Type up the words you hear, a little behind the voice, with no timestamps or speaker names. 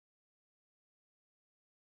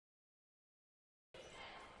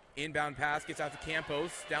Inbound pass gets out to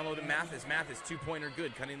Campos. Down low to Mathis. Mathis, two-pointer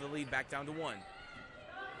good, cutting the lead back down to 1.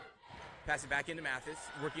 Pass it back into Mathis,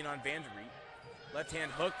 working on Vanderreet.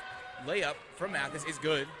 Left-hand hook, layup from Mathis is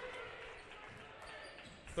good.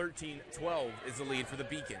 13-12 is the lead for the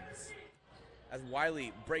Beacons. As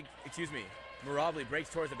Mirabli breaks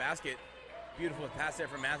towards the basket. Beautiful pass there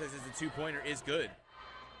from Mathis as the two-pointer is good.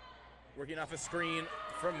 Working off a screen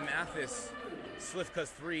from Mathis. Slivka's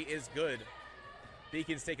three is good.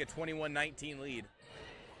 Beacons take a 21-19 lead.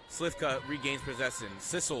 Slivka regains possession.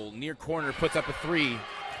 Sissel near corner puts up a three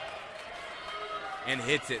and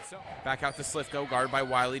hits it. Back out to Slivka, guarded by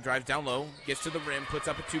Wiley, drives down low, gets to the rim, puts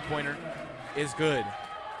up a two-pointer, is good.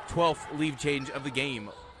 12th lead change of the game.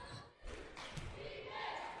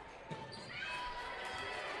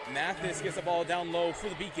 Mathis gets the ball down low for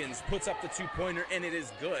the Beacons, puts up the two-pointer, and it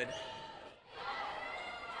is good.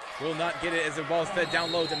 Will not get it as the ball is fed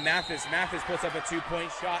down low to Mathis. Mathis puts up a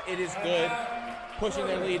two-point shot. It is good, pushing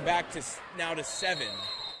their lead back to now to 7.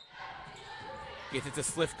 Gets it to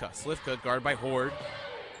Slivka. Slivka, guarded by Horde,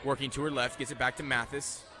 working to her left, gets it back to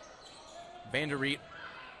Mathis. Vanderreet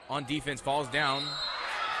on defense falls down.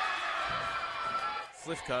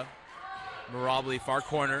 Slivka, Mirabli, far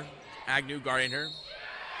corner. Agnew guarding her.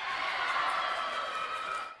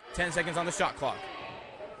 10 seconds on the shot clock.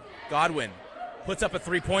 Godwin puts up a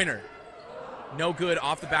three-pointer. No good,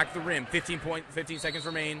 off the back of the rim. 15 seconds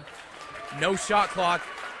remain. No shot clock.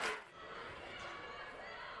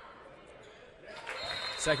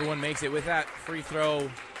 Second one makes it with that free throw.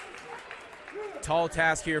 Tall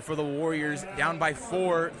task here for the Warriors. Down by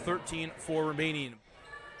 4, 13-4 remaining.